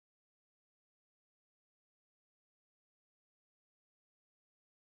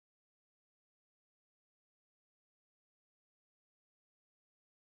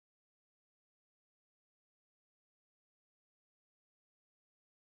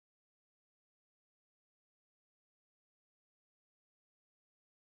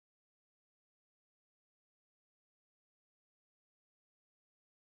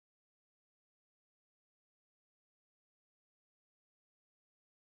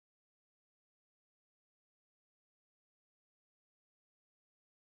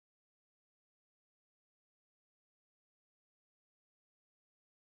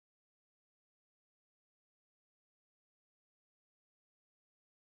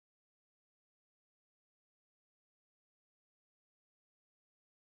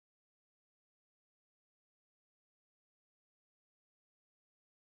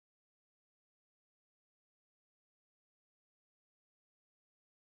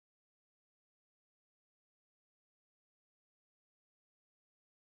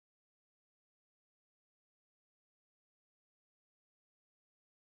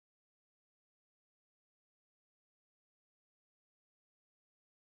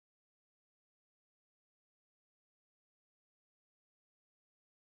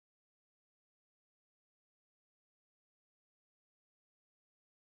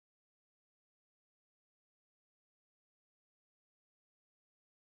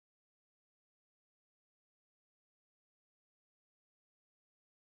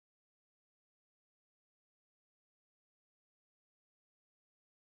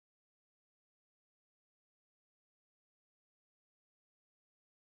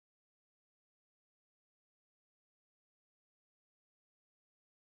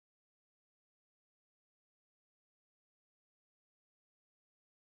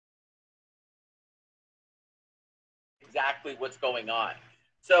exactly what's going on.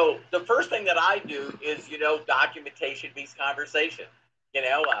 So the first thing that I do is, documentation beats conversation.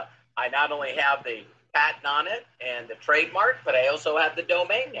 I not only have the patent on it and the trademark, but I also have the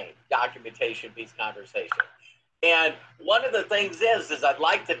domain name. Documentation beats conversation. And one of the things is I'd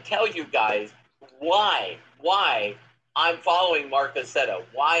like to tell you guys why I'm following Mark Aceto,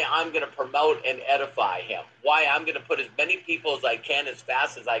 why I'm going to promote and edify him, why I'm going to put as many people as I can, as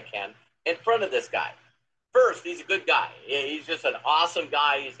fast as I can, in front of this guy. First, he's a good guy. He's just an awesome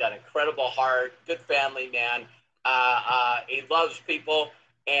guy. He's got an incredible heart, good family man. He loves people,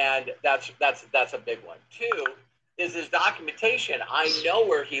 and that's a big one. Two is his documentation. I know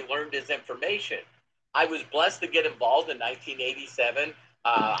where he learned his information. I was blessed to get involved in 1987.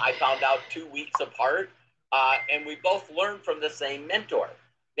 I found out 2 weeks apart, and we both learned from the same mentor.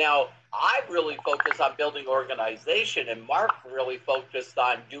 Now, I really focus on building organization, and Mark really focused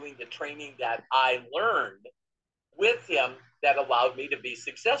on doing the training that I learned with him that allowed me to be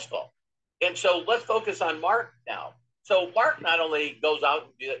successful. And so let's focus on Mark now. So Mark not only goes out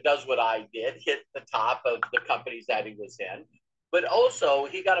and does what I did, hit the top of the companies that he was in, but also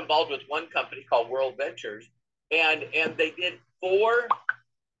he got involved with one company called World Ventures, and they did billion,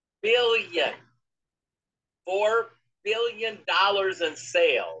 $4 billion in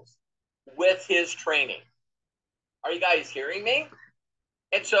sales with his training. Are you guys hearing me?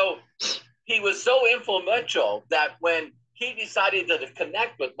 And so he was so influential that when he decided to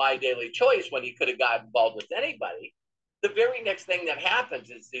connect with My Daily Choice, when he could have gotten involved with anybody, the very next thing that happens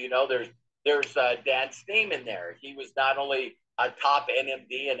is, there's Dan Steen in there. He was not only a top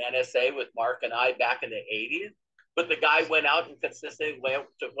NMD and NSA with Mark and I back in the 80s, but the guy went out and consistently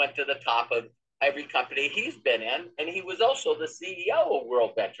went to the top of every company he's been in, and he was also the CEO of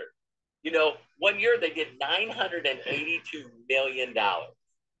World Venture. 1 year they did $982 million.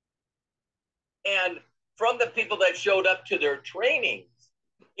 And from the people that showed up to their trainings,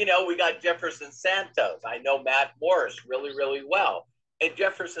 we got Jefferson Santos. I know Matt Morris really, really well. And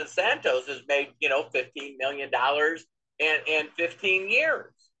Jefferson Santos has made, $15 million in 15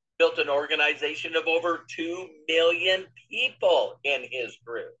 years, built an organization of over 2 million people in his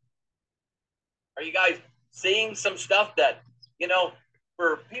group. Are you guys seeing some stuff that,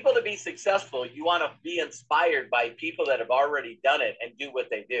 for people to be successful, you want to be inspired by people that have already done it and do what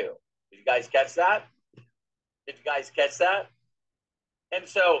they do. Did you guys catch that? And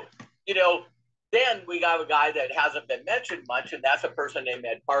so, then we got a guy that hasn't been mentioned much, and that's a person named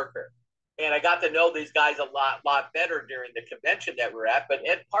Ed Parker. And I got to know these guys a lot better during the convention that we're at. But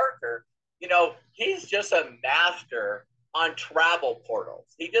Ed Parker, he's just a master on travel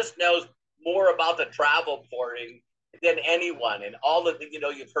portals. He just knows more about the travel porting than anyone. And all of the,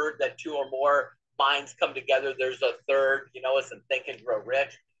 you've heard that two or more minds come together. There's a third, it's in Think and Grow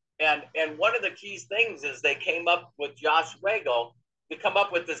Rich. And one of the key things is they came up with Josh Wagel to come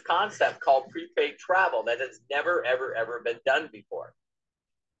up with this concept called prepaid travel that has never, ever, ever been done before.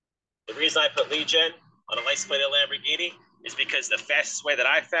 The reason I put lead gen on a license plate of Lamborghini is because the fastest way that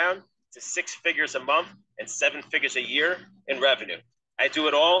I found to 6 figures a month and 7 figures a year in revenue. I do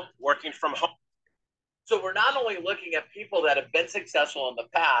it all working from home. So we're not only looking at people that have been successful in the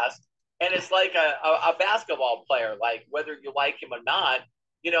past, and it's like a basketball player, like whether you like him or not,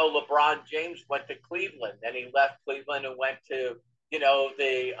 LeBron James went to Cleveland, and he left Cleveland and went to,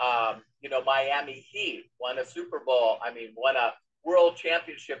 the Miami Heat, won a Super Bowl, won a world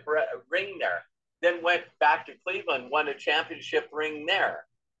championship ring there, then went back to Cleveland, won a championship ring there,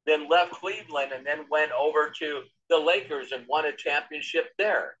 then left Cleveland and then went over to the Lakers and won a championship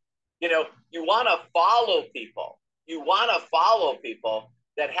there. You want to follow people. You want to follow people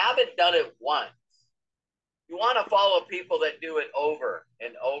that haven't done it once. You want to follow people that do it over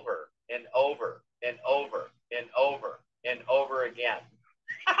and over and over and over and over and over again.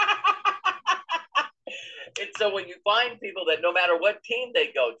 And so when you find people that no matter what team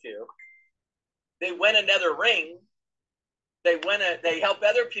they go to, they win another ring, they help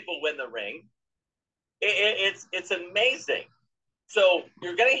other people win the ring. It's amazing. So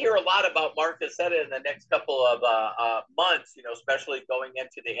you're going to hear a lot about Mark Aceto in the next couple of months, especially going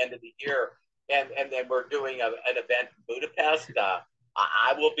into the end of the year. And then we're doing an event in Budapest.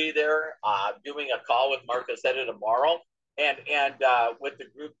 I will be there doing a call with Mark Aceto tomorrow. And with the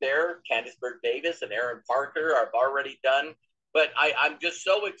group there, Candice Berg-Davis and Aaron Parker, I've already done. But I'm just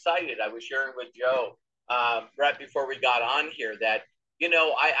so excited. I was sharing with Joe right before we got on here that,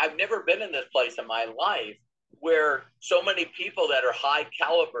 I've never been in this place in my life where so many people that are high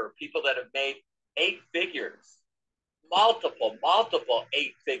caliber, people that have made 8 figures, multiple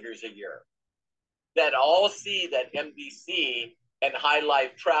 8 figures a year, that all see that MDC and high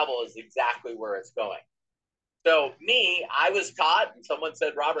life travel is exactly where it's going. So me, I was taught, and someone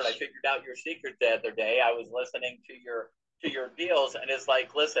said, Robert, I figured out your secret the other day. I was listening to your deals, and it's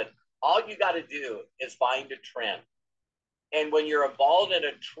like, listen, all you got to do is find a trend. And when you're involved in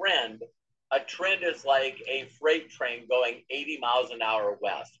a trend is like a freight train going 80 miles an hour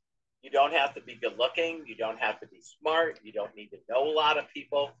west. You don't have to be good looking. You don't have to be smart. You don't need to know a lot of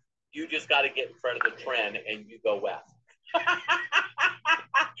people. You just got to get in front of the trend and you go west.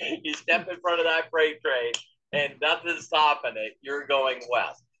 You step in front of that freight train and nothing's stopping it. You're going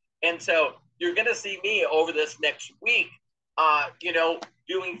west. And so you're going to see me over this next week,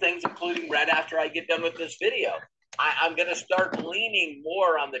 doing things, including right after I get done with this video. I'm going to start leaning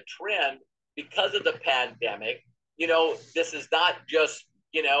more on the trend because of the pandemic. This is not just,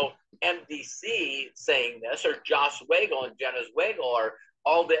 MDC saying this or Josh Wagel and Jenna Wagel or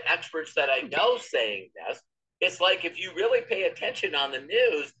all the experts that I know saying this. It's like if you really pay attention on the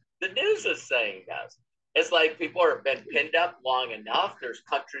news is saying this. It's like people have been pinned up long enough. There's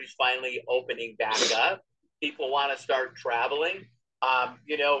countries finally opening back up. People want to start traveling.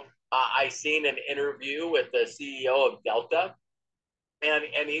 I seen an interview with the CEO of Delta,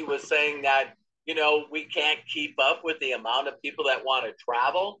 and he was saying that we can't keep up with the amount of people that want to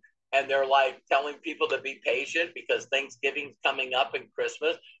travel, and they're like telling people to be patient because Thanksgiving's coming up and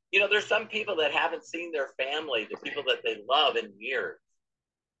Christmas. There's some people that haven't seen their family, the people that they love, in years,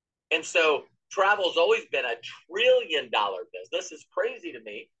 and so travel's always been $1 trillion business. It's crazy to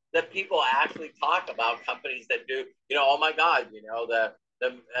me that people actually talk about companies that do, oh my God,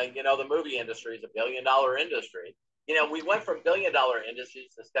 the movie industry is $1 billion industry. We went from $1 billion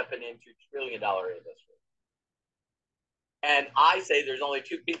industries to stepping into $1 trillion industry. And I say there's only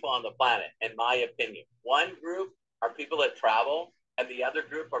two people on the planet, in my opinion. One group are people that travel, and the other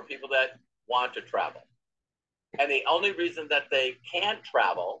group are people that want to travel. And the only reason that they can't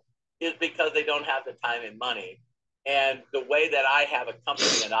travel is because they don't have the time and money. And the way that I have a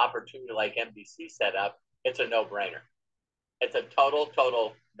company and opportunity like MDC set up, it's a no-brainer. It's a total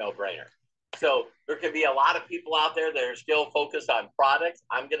no-brainer. So there can be a lot of people out there that are still focused on products.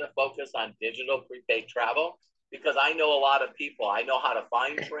 I'm going to focus on digital prepaid travel because I know a lot of people. I know how to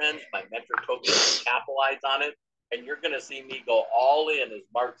find trends. My mentor told me to capitalize on it. And you're going to see me go all in, as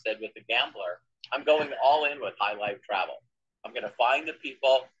Mark said with the gambler. I'm going all in with High Life Travel. I'm going to find the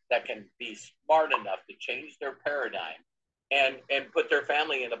people that can be smart enough to change their paradigm and put their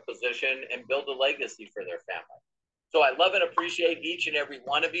family in a position and build a legacy for their family. So I love and appreciate each and every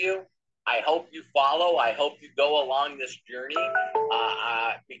one of you. I hope you follow. I hope you go along this journey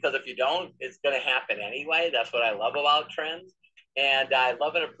because if you don't, it's going to happen anyway. That's what I love about trends. And I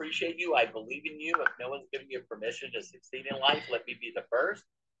love and appreciate you. I believe in you. If no one's giving you permission to succeed in life, let me be the first.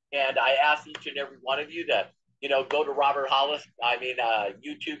 And I ask each and every one of you to, go to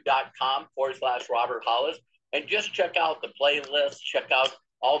youtube.com/Robert Hollis and just check out the playlist, check out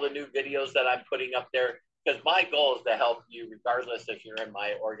all the new videos that I'm putting up there. Because my goal is to help you regardless if you're in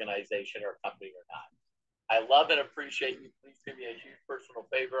my organization or company or not. I love and appreciate you. Please do me a huge personal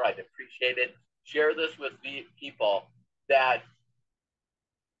favor. I'd appreciate it. Share this with people that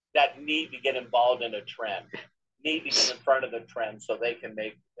need to get involved in a trend, need to get in front of the trend so they can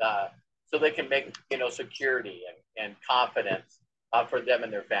make security and confidence for them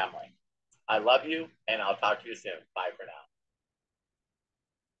and their family. I love you, and I'll talk to you soon. Bye for now.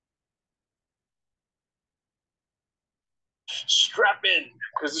 Strap in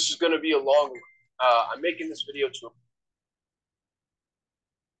because this is going to be a long I'm making this video to a